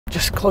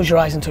Just close your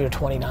eyes until you're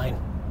 29.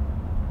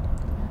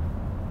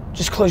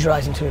 Just close your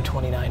eyes until you're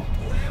 29.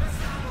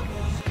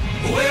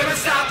 We're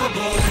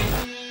unstoppable.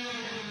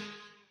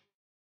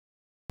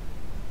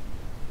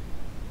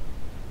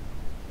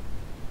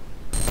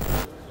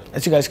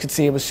 As you guys could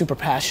see, it was super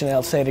passionate.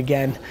 I'll say it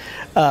again.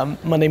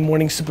 Monday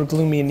morning, super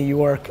gloomy in New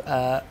York.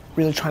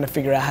 Really trying to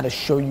figure out how to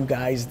show you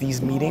guys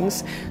these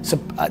meetings. So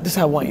this is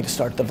how I want you to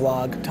start the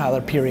vlog,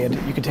 Tyler, period.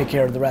 You can take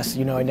care of the rest.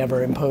 You know I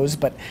never impose,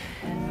 but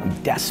I'm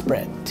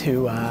desperate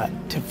to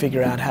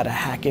figure out how to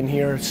hack in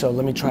here. So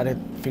let me try to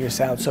figure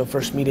this out. So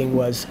first meeting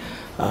was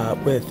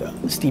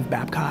with Steve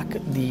Babcock,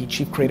 the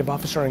Chief Creative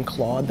Officer, and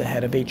Claude, the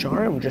head of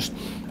HR, and we're just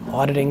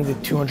auditing the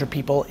 200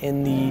 people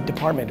in the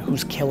department.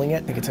 Who's killing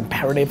it? I think it's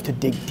imperative to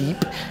dig deep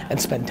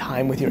and spend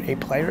time with your A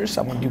players.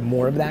 I want to do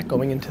more of that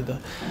going into the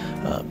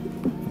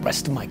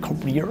rest of my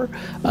career.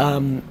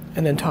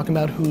 And then talking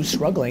about who's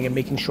struggling and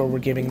making sure we're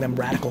giving them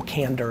radical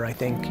candor. I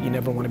think you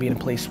never want to be in a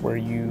place where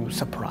you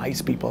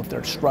surprise people if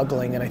they're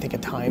struggling, and I think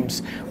at times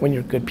when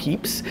you're good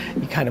peeps,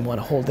 you kind of want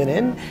to hold it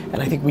in,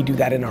 and I think we do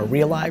that in our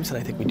real lives, and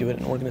I think we do it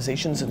in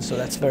organizations, and so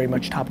that's very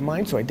much top of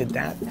mind, so I did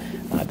that.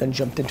 Then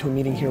jumped into a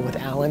meeting here with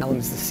Alan. Alan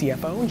is the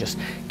CFO, and just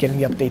getting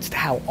the updates to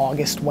how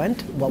August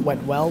went, what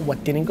went well,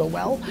 what didn't go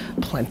well.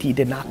 Plenty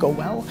did not go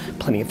well,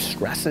 plenty of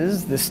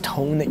stresses. This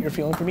tone that you're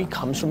feeling from me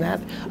comes from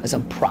that, as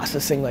I'm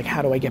processing, like,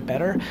 how do I get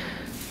better?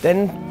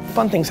 Then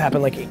fun things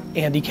happen, like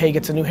Andy K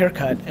gets a new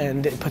haircut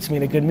and it puts me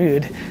in a good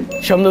mood.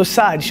 Show him those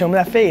sides, show him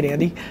that fade,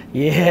 Andy.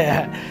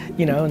 Yeah,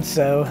 you know, and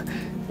so,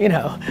 you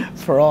know,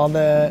 for all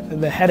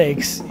the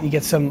headaches, you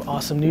get some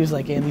awesome news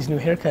like Andy's new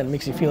haircut. It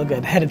makes you feel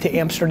good. Headed to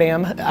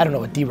Amsterdam. I don't know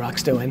what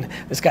D-Rock's doing.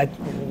 This guy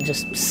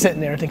just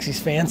sitting there thinks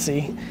he's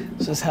fancy.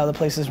 This is how the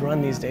places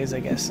run these days, I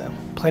guess, so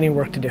plenty of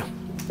work to do.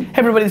 Hey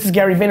everybody, this is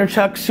Gary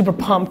Vaynerchuk. Super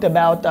pumped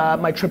about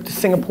my trip to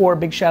Singapore.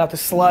 Big shout out to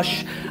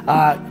Slush.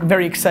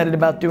 Very excited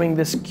about doing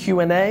this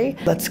Q&A.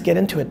 Let's get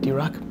into it,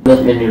 D-Rock.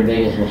 What's been your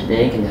biggest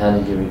mistake and how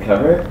did you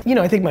recover? You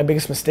know, I think my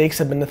biggest mistakes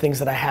have been the things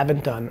that I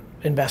haven't done.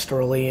 Invest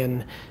early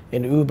in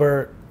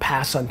Uber,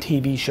 pass on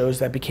TV shows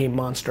that became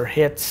monster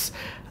hits.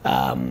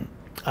 You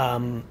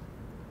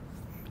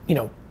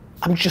know,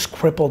 I'm just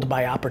crippled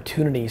by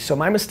opportunity. So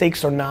my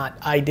mistakes are not,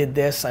 I did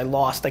this, I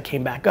lost, I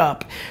came back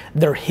up.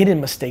 They're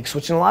hidden mistakes,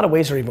 which in a lot of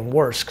ways are even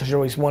worse, because you're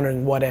always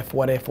wondering what if,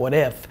 or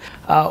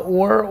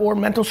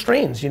mental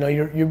strains. You know,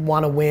 you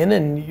want to win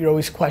and you're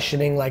always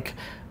questioning, like,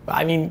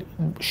 I mean,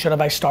 should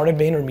have I started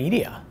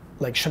VaynerMedia?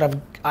 Like, should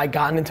have I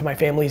gotten into my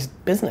family's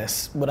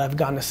business? Would I have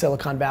gone to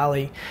Silicon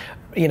Valley,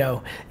 you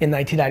know, in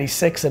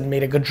 1996 and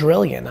made a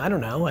quadrillion? I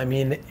don't know. I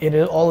mean, it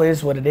all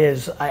is what it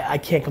is. I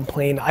can't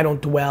complain. I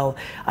don't dwell.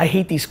 I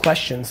hate these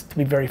questions, to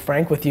be very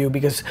frank with you,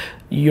 because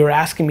you're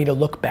asking me to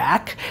look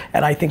back,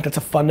 and I think that's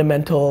a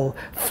fundamental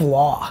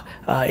flaw.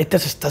 It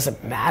just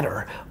doesn't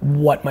matter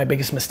what my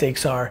biggest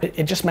mistakes are.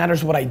 It just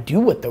matters what I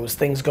do with those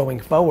things going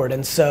forward,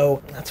 and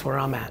so that's where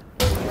I'm at.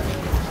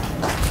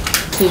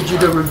 Need you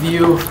to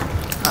review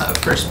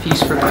first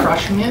piece for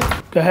Crushing It.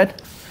 Go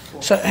ahead.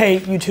 So, hey,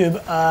 YouTube,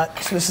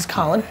 so this is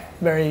Colin,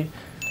 very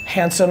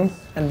handsome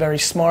and very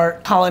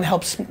smart. Colin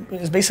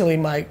is basically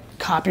my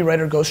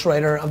copywriter,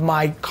 ghostwriter of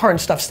my current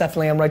stuff.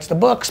 Stephanie Lamb writes the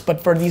books,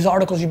 but for these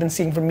articles you've been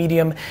seeing from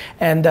Medium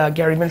and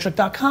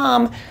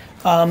GaryVaynerchuk.com,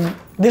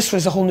 this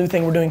was a whole new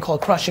thing we're doing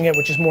called Crushing It,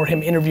 which is more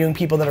him interviewing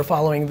people that are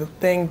following the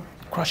thing.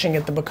 Crushing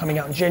It, the book coming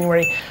out in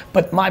January.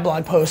 But my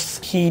blog posts,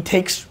 he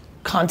takes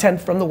content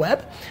from the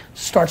web,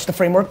 starts the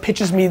framework,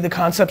 pitches me the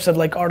concepts of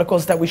like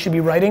articles that we should be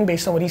writing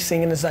based on what he's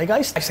seeing in the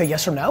zeitgeist. I say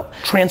yes or no,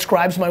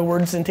 transcribes my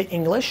words into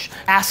English,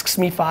 asks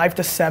me 5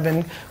 to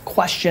 7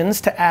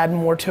 questions to add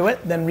more to it,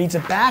 then reads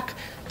it back,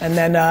 and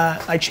then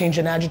I change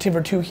an adjective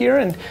or two here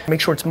and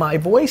make sure it's my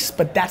voice,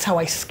 but that's how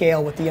I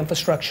scale with the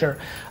infrastructure.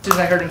 As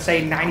I heard him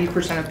say,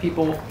 90% of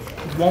people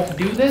won't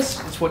do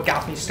this. It's what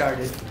got me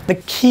started. The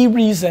key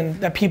reason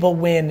that people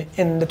win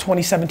in the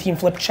 2017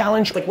 Flip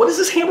Challenge, like, what is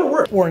this hammer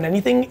worth? Or in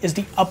anything, is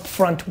the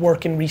upfront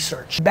work and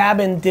research.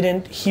 Babin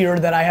didn't hear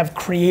that I have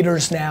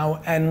creators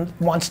now and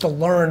wants to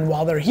learn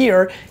while they're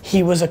here.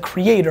 He was a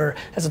creator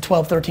as a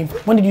 12, 13.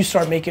 When did you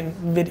start making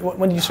video?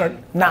 When did you start?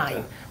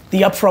 9.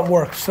 The upfront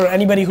work. For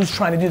anybody who's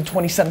trying to do the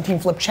 2017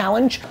 Flip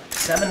Challenge,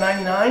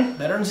 $7.99,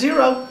 better than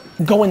zero.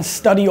 Go and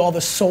study all the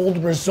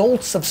sold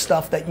results of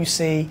stuff that you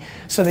see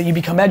so that you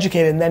become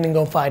educated, and then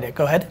go find it.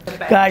 Go ahead.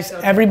 Guys,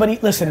 everybody,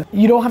 listen,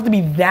 you don't have to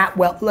be that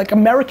well, like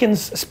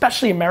Americans,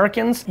 especially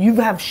Americans, you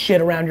have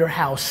shit around your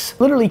house,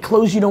 literally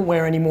clothes you don't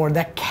wear anymore,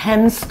 that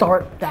can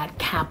start that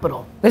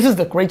capital. This is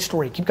the great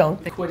story, keep going.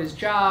 He quit his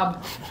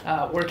job,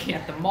 working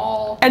at the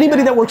mall.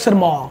 Anybody that works at a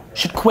mall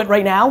should quit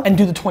right now and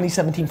do the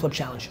 2017 Flip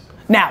Challenge.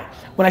 Now,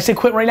 when I say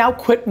quit right now,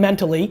 quit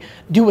mentally,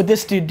 do what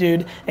this dude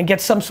did, and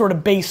get some sort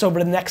of base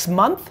over the next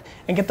month,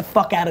 and get the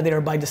fuck out of there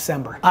by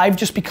December. I've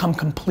just become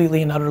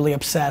completely and utterly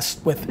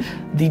obsessed with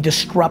the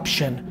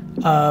disruption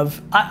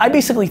of, I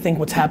basically think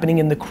what's happening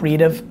in the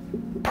creative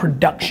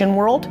production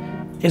world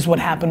is what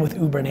happened with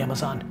Uber and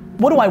Amazon.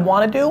 What do I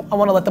want to do? I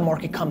want to let the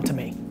market come to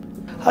me.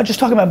 Just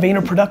talking about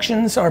Vayner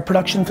Productions, our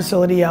production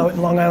facility out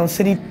in Long Island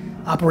City.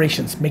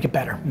 Operations, make it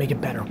better, make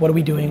it better. What are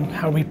we doing?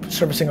 How are we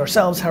servicing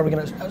ourselves? How are we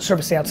gonna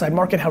service the outside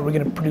market? How are we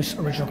gonna produce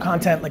original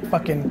content? Like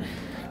fucking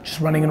just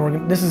running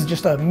an this is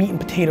just a meat and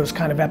potatoes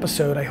kind of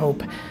episode, I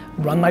hope.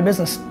 Run my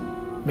business,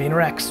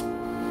 VaynerX.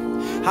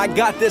 I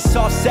got this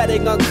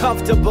offsetting,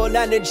 uncomfortable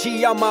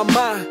energy on my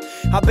mind.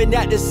 I've been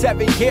at this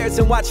 7 years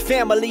and watched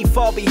family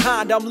fall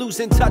behind. I'm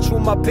losing touch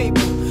with my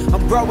people.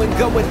 I'm growing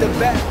good with the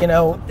best. You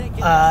know,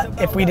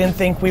 if we didn't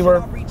think we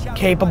were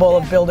capable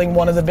of building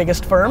one of the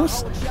biggest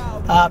firms,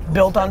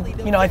 built on,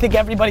 you know, I think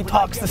everybody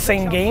talks the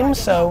same game,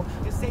 so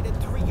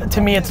to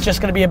me it's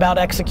just gonna be about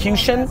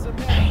execution.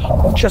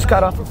 Just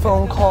got off a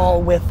phone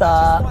call with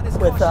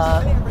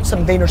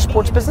some Vayner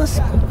sports business,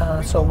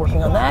 so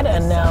working on that,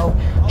 and now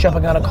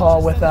jumping on a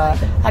call with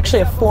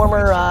actually a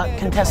former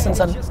contestant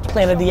on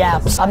Planet of the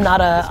Apps. I'm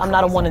not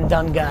a one and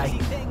done guy.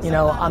 You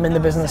know, I'm in the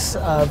business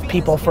of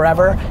people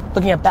forever.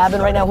 Looking at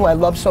Babin right now, who I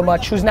love so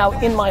much, who's now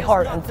in my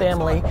heart and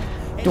family.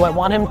 Do I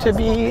want him to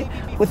be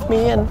with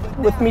me and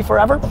with me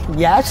forever?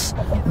 Yes.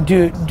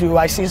 Do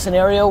I see a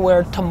scenario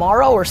where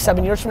tomorrow or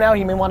 7 years from now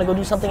he may want to go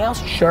do something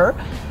else? Sure.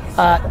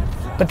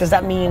 But does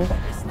that mean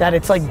that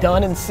it's like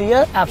done and see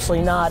ya?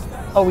 Absolutely not.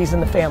 Always in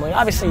the family.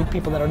 Obviously,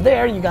 people that are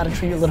there, you got to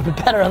treat a little bit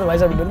better,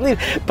 otherwise everybody will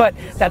leave. But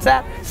that's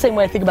that. Same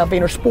way I think about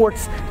Vayner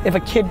Sports. If a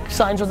kid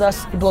signs with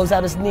us, he blows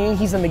out his knee,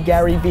 he's in the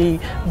Garyvee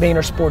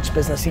Vayner Sports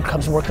business. He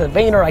comes and works at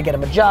Vayner, I get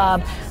him a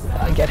job,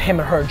 I get him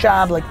or her a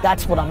job. Like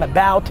that's what I'm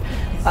about.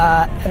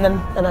 And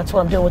that's what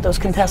I'm doing with those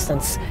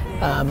contestants.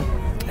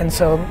 And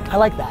so I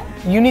like that.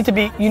 You need to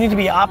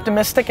be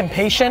optimistic and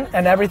patient,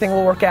 and everything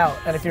will work out.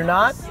 And if you're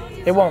not,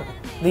 it won't.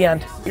 The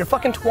end. You're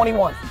fucking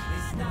 21.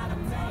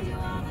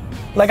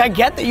 Like I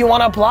get that you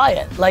want to apply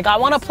it. Like I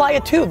want to apply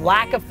it too.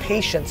 Lack of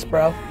patience,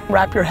 bro.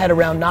 Wrap your head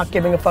around not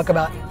giving a fuck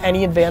about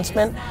any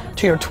advancement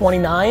till you're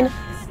 29,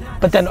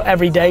 but then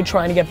every day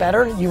trying to get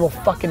better, you will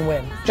fucking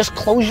win. Just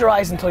close your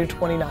eyes until you're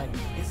 29.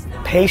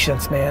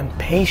 Patience, man,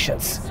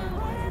 patience.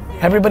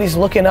 Everybody's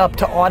looking up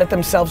to audit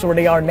themselves where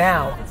they are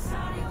now.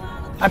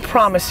 I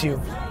promise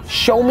you,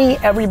 show me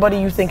everybody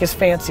you think is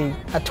fancy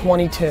at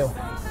 22.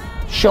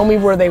 Show me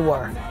where they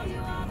were.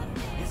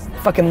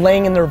 Fucking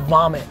laying in their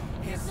vomit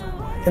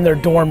in their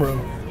dorm room.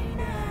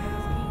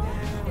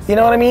 You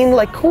know what I mean?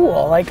 Like,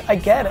 cool, like, I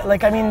get it.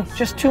 Like, I mean,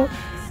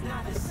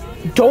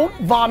 don't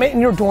vomit in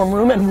your dorm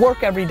room and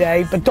work every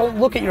day, but don't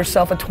look at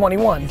yourself at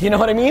 21. Do you know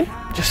what I mean?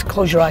 Just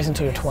close your eyes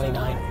until you're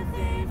 29.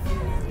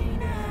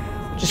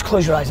 Just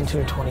close your eyes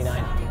until you're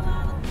 29.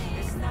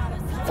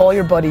 All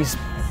your buddies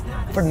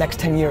for the next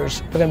 10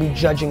 years are gonna be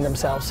judging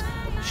themselves.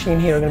 She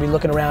and he are gonna be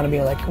looking around and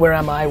being like, where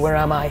am I, where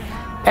am I?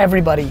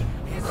 Everybody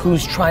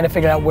who's trying to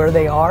figure out where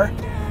they are,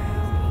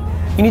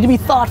 you need to be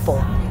thoughtful,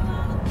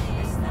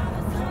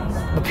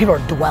 but people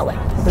are dwelling.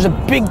 There's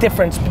a big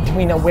difference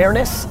between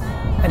awareness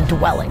and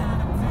dwelling.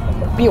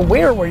 Be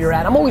aware where you're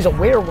at. I'm always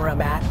aware where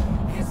I'm at,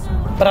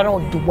 but I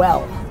don't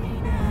dwell.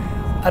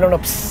 I don't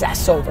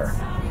obsess over.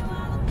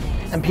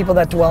 And people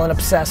that dwell and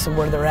obsess of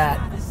where they're at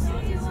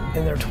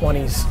in their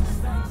 20s,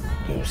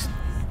 just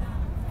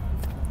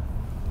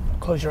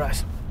close your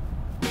eyes.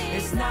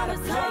 It's not a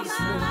place,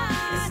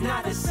 it's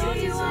not a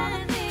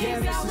season.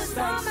 Give me some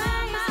space.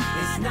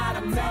 It's not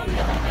a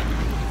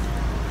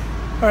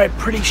All right,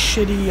 pretty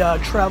shitty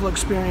travel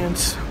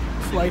experience.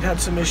 Flight had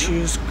some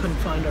issues, couldn't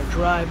find our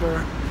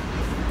driver.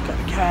 Got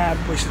a cab,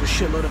 wasted a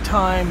shitload of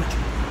time.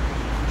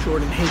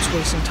 Jordan hates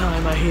wasting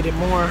time, I hate it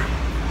more.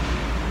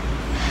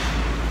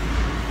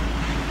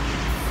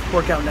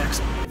 Workout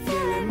next.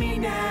 feeling me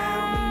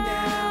now.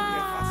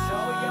 If I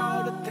told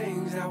y'all the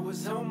things that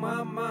was on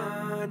my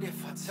mind,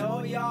 if I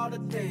told y'all the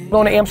things.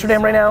 Going to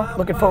Amsterdam right now,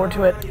 looking forward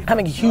to it.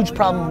 Having a huge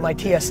problem with my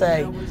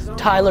TSA.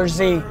 Tyler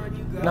Z,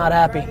 not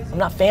happy. I'm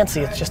not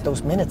fancy, it's just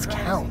those minutes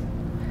count.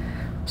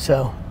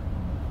 So